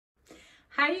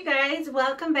Hi you guys,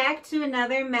 welcome back to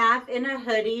another Math in a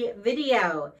Hoodie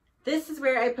video. This is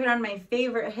where I put on my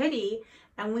favorite hoodie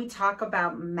and we talk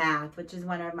about math, which is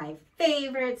one of my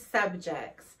favorite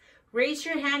subjects. Raise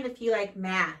your hand if you like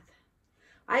math.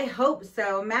 I hope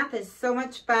so. Math is so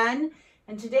much fun.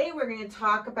 And today we're going to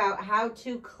talk about how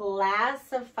to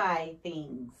classify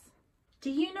things.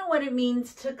 Do you know what it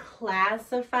means to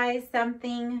classify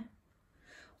something?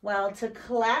 Well, to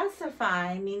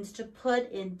classify means to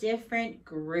put in different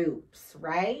groups,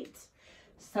 right?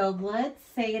 So let's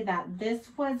say that this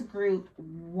was group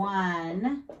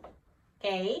 1,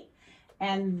 okay?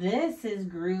 And this is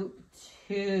group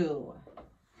 2.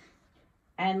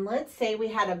 And let's say we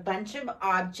had a bunch of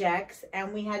objects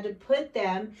and we had to put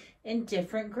them in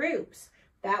different groups.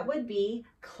 That would be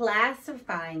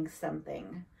classifying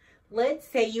something. Let's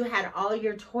say you had all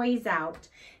your toys out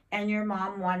and your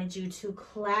mom wanted you to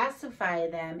classify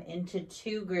them into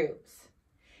 2 groups.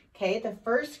 Okay, the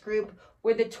first group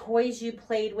were the toys you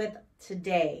played with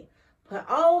today. Put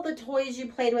all the toys you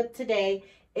played with today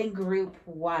in group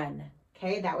 1.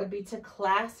 Okay, that would be to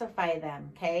classify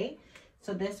them, okay?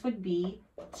 So this would be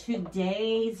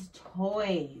today's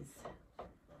toys,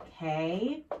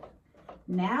 okay?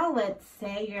 Now let's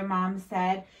say your mom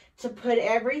said to put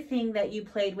everything that you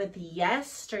played with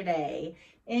yesterday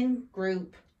in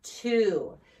group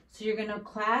 2. So you're going to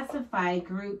classify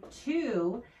group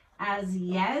 2 as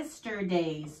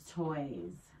yesterday's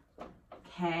toys.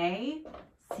 Okay?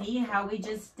 See how we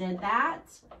just did that?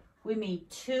 We made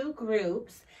 2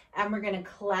 groups and we're going to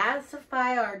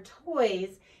classify our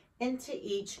toys into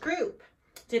each group.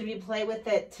 Did we play with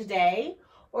it today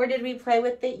or did we play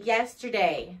with it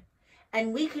yesterday?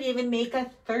 And we could even make a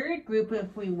 3rd group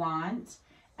if we want.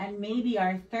 And maybe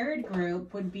our 3rd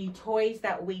group would be toys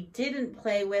that we didn't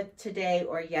play with today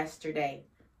or yesterday.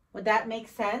 Would that make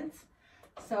sense?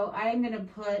 So I'm going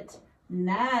to put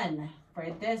none for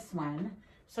this one.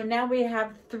 So now we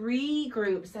have 3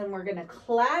 groups and we're going to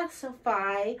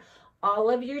classify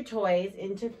all of your toys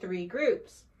into 3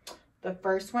 groups. The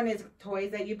first one is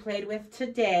toys that you played with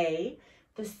today.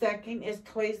 The second is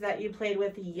toys that you played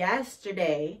with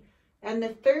yesterday. And the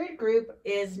 3rd group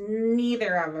is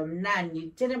neither of them, none.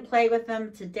 You didn't play with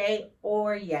them today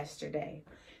or yesterday.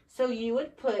 So you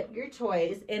would put your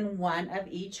toys in one of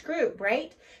each group,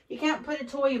 right? You can't put a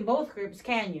toy in both groups,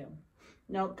 can you?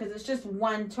 No, because it's just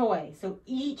one toy. So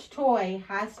each toy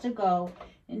has to go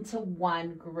into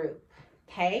one group,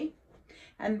 okay?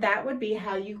 And that would be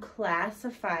how you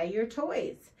classify your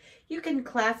toys. You can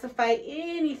classify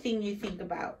anything you think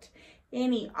about.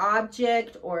 Any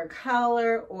object or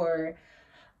color or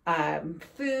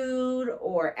food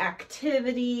or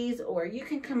activities, or you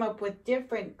can come up with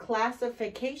different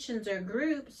classifications or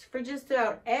groups for just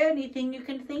about anything you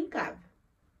can think of.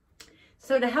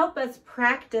 So to help us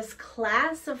practice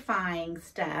classifying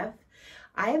stuff,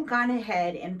 I have gone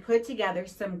ahead and put together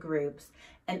some groups,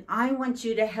 and I want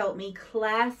you to help me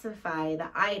classify the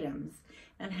items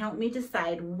and help me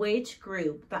decide which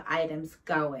group the items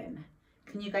go in.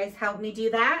 Can you guys help me do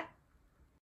that?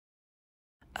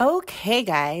 Okay,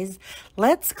 guys,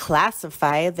 let's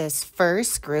classify this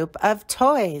first group of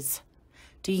toys.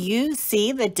 Do you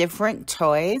see the different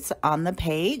toys on the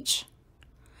page?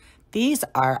 These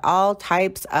are all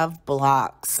types of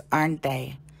blocks, aren't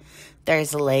they?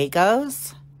 There's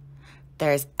Legos,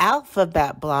 there's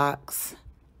alphabet blocks,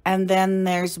 and then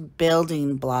there's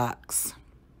building blocks.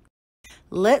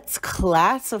 Let's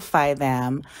classify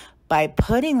them by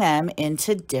putting them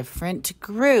into different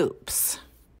groups.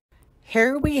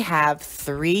 Here we have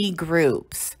 3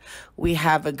 groups. We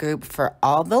have a group for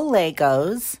all the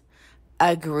Legos,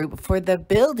 a group for the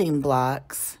building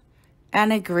blocks,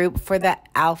 and a group for the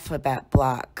alphabet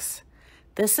blocks.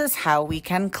 This is how we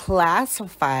can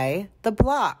classify the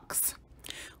blocks.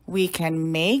 We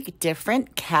can make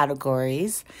different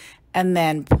categories and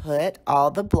then put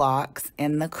all the blocks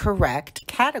in the correct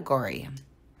category.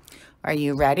 Are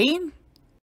you ready?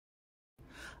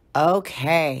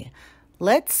 Okay,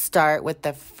 let's start with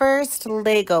the first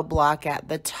Lego block at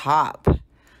the top.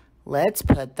 Let's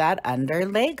put that under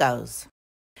Legos.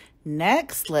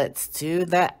 Next, let's do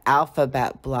the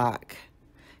alphabet block.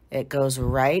 It goes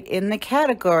right in the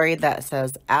category that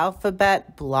says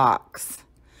alphabet blocks.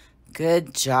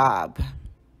 Good job.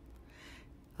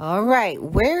 All right,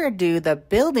 where do the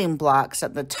building blocks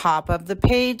at the top of the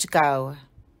page go?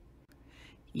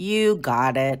 You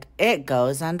got it. It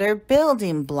goes under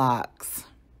building blocks.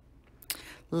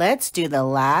 Let's do the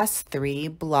last 3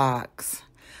 blocks.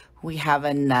 We have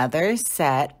another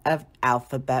set of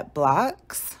alphabet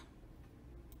blocks.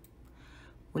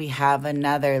 We have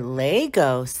another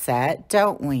Lego set,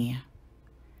 don't we?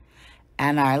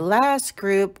 And our last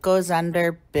group goes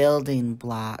under building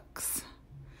blocks.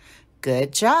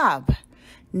 Good job.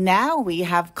 Now we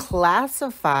have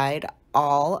classified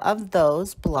all of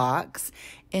those blocks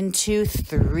into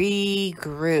 3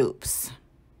 groups.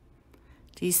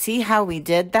 Do you see how we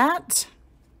did that?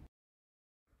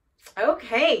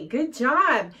 Okay, good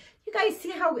job. You guys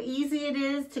see how easy it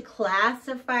is to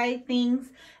classify things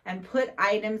and put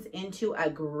items into a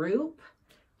group?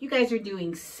 You guys are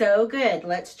doing so good.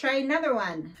 Let's try another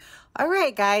one. All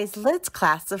right, guys, let's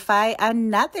classify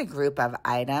another group of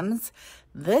items.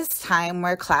 This time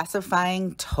we're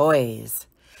classifying toys.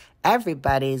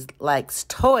 Everybody likes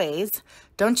toys.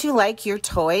 Don't you like your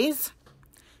toys?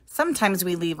 Sometimes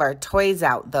we leave our toys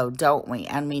out though, don't we?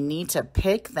 And we need to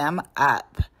pick them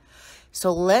up.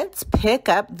 So let's pick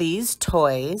up these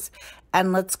toys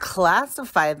and let's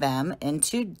classify them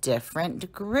into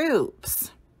different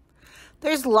groups.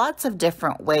 There's lots of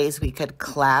different ways we could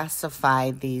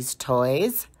classify these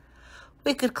toys.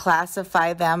 We could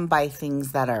classify them by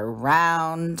things that are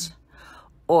round,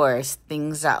 or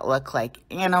things that look like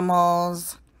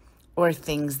animals, or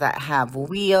things that have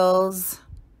wheels.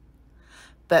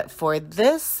 But for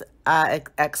this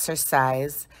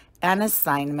exercise and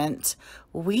assignment,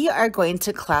 we are going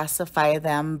to classify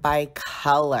them by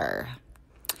color.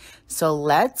 So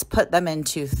let's put them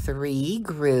into 3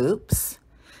 groups.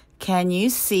 Can you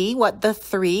see what the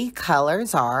 3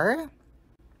 colors are?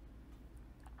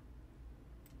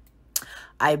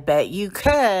 I bet you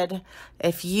could.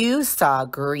 If you saw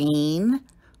green,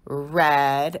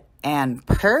 red, and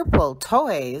purple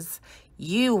toys,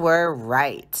 you were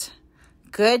right.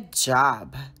 Good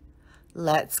job.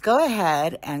 Let's go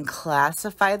ahead and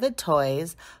classify the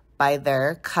toys by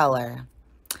their color.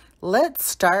 Let's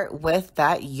start with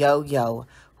that yo-yo.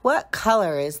 What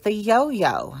color is the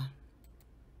yo-yo?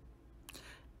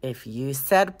 If you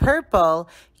said purple,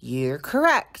 you're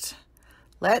correct.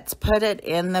 Let's put it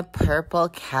in the purple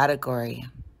category.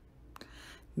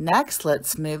 Next,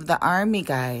 let's move the army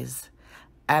guys.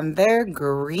 And they're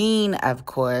green, of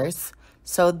course,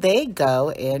 so they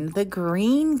go in the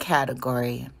green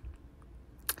category.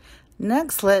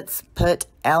 Next, let's put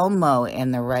Elmo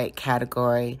in the right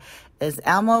category. Is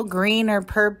Elmo green or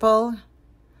purple?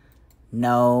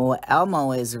 No,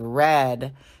 Elmo is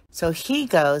red. So he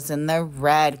goes in the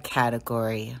red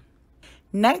category.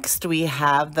 Next, we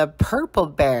have the purple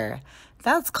bear.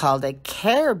 That's called a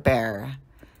Care Bear.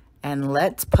 And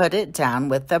let's put it down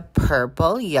with the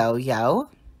purple yo-yo.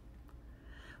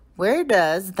 Where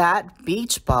does that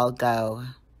beach ball go?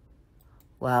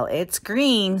 Well, it's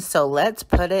green, so let's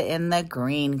put it in the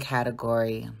green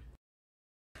category.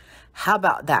 How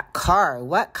about that car?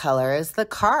 What color is the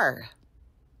car?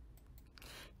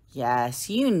 Yes,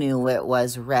 you knew it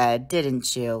was red,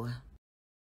 didn't you?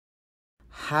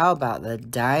 How about the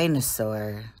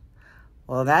dinosaur?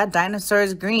 Well, that dinosaur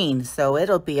is green, so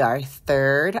it'll be our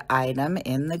 3rd item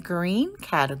in the green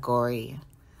category.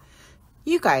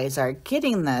 You guys are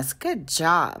getting this. Good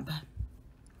job.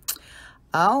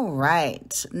 All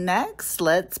right, next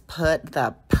let's put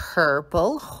the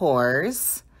purple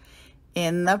horse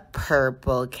in the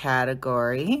purple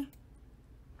category.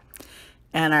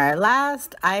 And our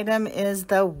last item is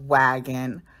the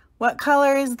wagon. What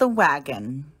color is the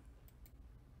wagon?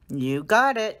 You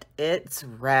got it. It's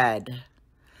red.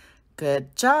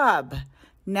 Good job.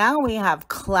 Now we have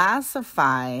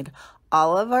classified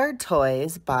all of our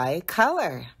toys by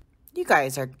color. You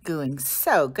guys are doing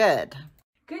so good.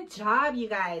 Good job, you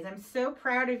guys. I'm so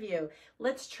proud of you.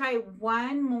 Let's try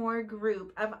one more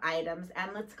group of items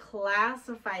and let's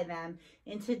classify them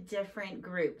into different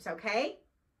groups, okay?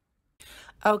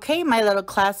 Okay, my little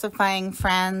classifying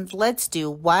friends, let's do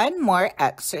one more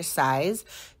exercise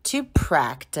to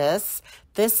practice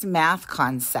this math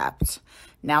concept.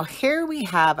 Now here we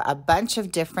have a bunch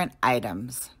of different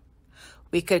items.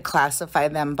 We could classify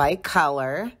them by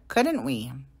color, couldn't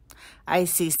we? I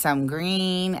see some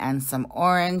green and some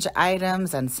orange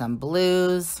items and some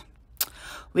blues.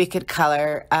 We could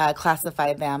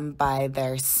classify them by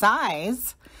their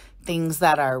size. Things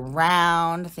that are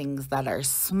round, things that are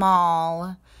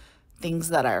small, things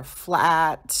that are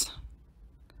flat.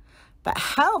 But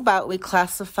how about we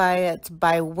classify it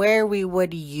by where we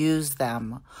would use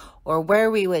them or where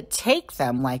we would take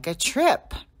them, like a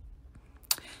trip?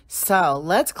 So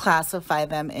let's classify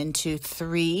them into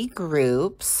 3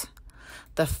 groups.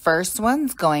 The first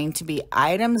one's going to be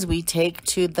items we take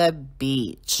to the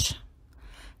beach.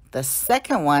 The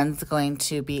second one's going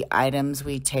to be items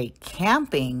we take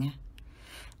camping.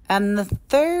 And the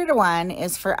third one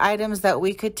is for items that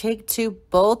we could take to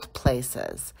both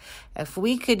places. If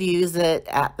we could use it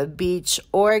at the beach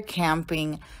or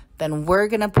camping, then we're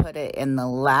going to put it in the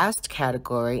last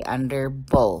category under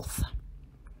both.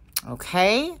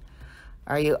 Okay?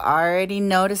 Are you already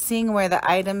noticing where the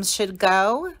items should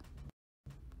go?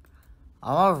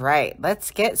 All right, let's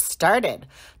get started.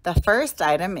 The first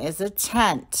item is a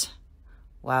tent.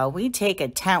 Well, we take a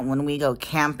tent when we go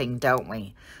camping, don't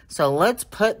we? So let's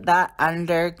put that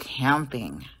under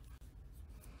camping.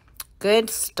 Good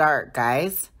start,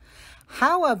 guys.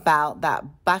 How about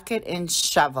that bucket and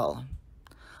shovel?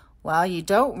 Well, you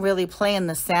don't really play in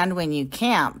the sand when you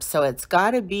camp, so it's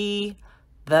got to be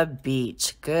the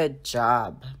beach. Good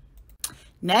job.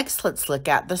 Next, let's look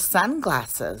at the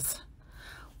sunglasses.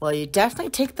 Well, you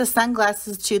definitely take the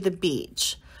sunglasses to the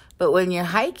beach. But when you're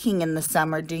hiking in the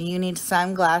summer, do you need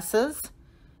sunglasses?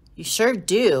 You sure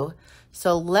do.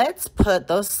 So let's put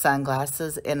those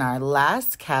sunglasses in our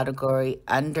last category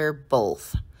under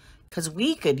both, because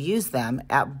we could use them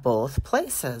at both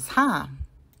places, huh?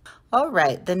 All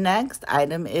right, the next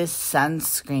item is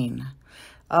sunscreen.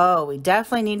 Oh, we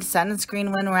definitely need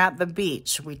sunscreen when we're at the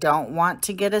beach. We don't want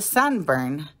to get a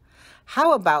sunburn.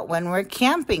 How about when we're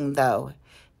camping, though?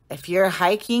 If you're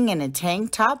hiking in a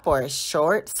tank top or a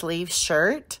short sleeve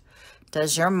shirt,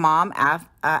 does your mom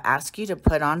ask you to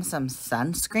put on some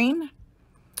sunscreen?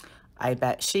 I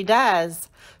bet she does.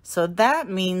 So that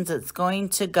means it's going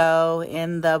to go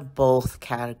in the both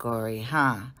category,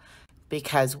 huh?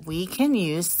 Because we can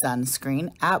use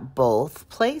sunscreen at both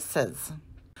places.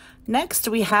 Next,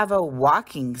 we have a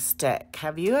walking stick.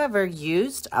 Have you ever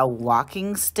used a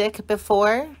walking stick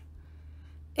before?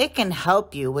 It can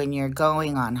help you when you're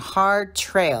going on hard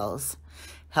trails,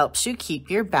 helps you keep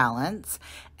your balance,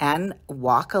 and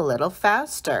walk a little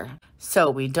faster.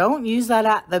 So we don't use that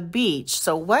at the beach,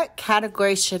 so what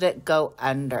category should it go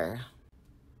under?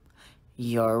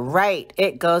 You're right,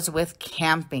 it goes with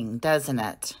camping, doesn't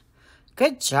it?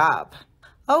 Good job.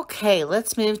 Okay,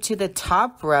 let's move to the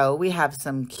top row. We have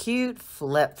some cute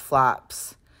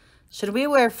flip-flops. Should we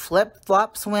wear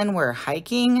flip-flops when we're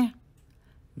hiking?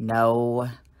 No.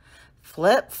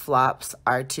 Flip-flops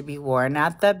are to be worn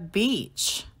at the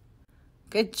beach.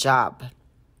 Good job.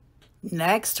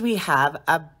 Next, we have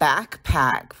a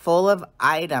backpack full of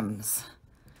items.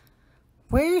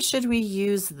 Where should we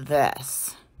use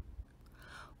this?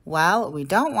 Well, we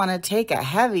don't want to take a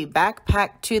heavy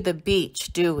backpack to the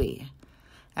beach, do we?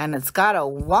 And it's got a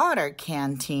water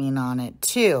canteen on it,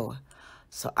 too.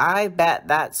 So I bet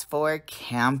that's for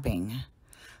camping.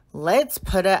 Let's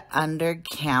put it under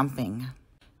camping.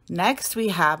 Next, we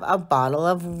have a bottle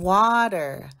of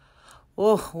water.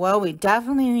 Oh, well, we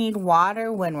definitely need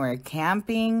water when we're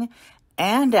camping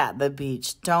and at the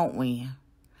beach, don't we?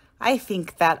 I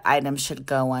think that item should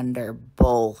go under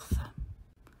both.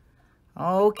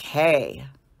 Okay.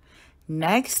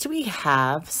 Next, we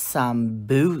have some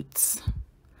boots.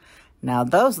 Now,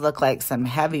 those look like some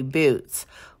heavy boots.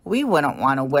 We wouldn't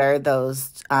want to wear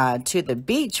those to the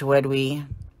beach, would we?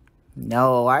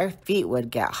 No, our feet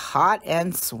would get hot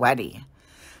and sweaty.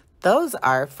 Those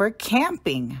are for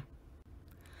camping.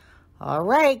 All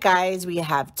right, guys, we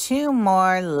have 2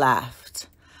 more left.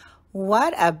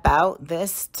 What about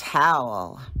this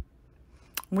towel?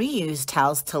 We use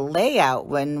towels to lay out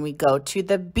when we go to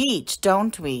the beach,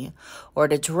 don't we? Or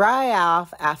to dry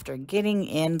off after getting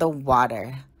in the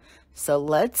water. So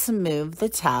let's move the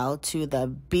towel to the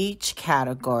beach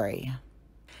category.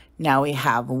 Now we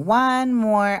have 1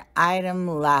 more item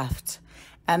left,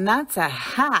 and that's a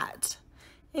hat.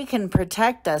 It can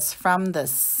protect us from the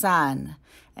sun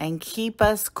and keep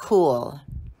us cool.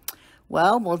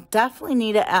 Well, we'll definitely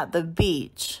need it at the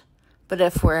beach, but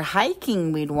if we're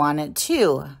hiking, we'd want it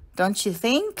too, don't you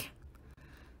think?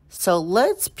 So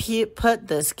let's put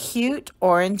this cute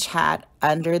orange hat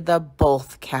under the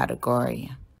both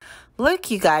category.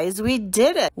 Look, you guys, we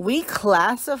did it. We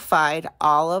classified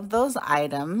all of those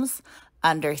items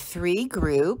under 3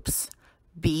 groups: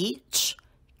 beach,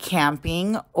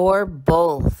 camping, or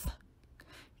both.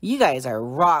 You guys are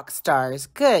rock stars.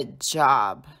 Good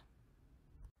job.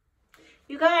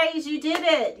 You guys, you did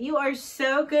it. You are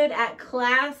so good at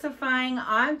classifying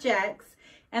objects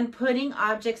and putting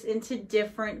objects into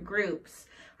different groups.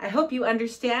 I hope you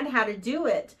understand how to do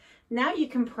it. Now you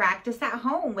can practice at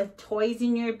home with toys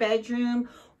in your bedroom,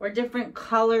 or different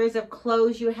colors of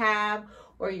clothes you have,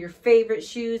 or your favorite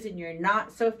shoes and your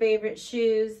not so favorite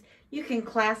shoes. You can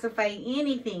classify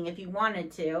anything if you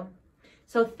wanted to.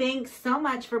 So thanks so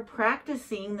much for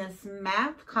practicing this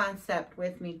math concept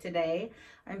with me today.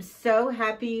 I'm so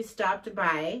happy you stopped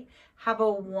by. Have a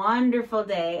wonderful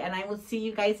day, and I will see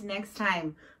you guys next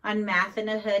time on Math in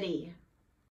a Hoodie.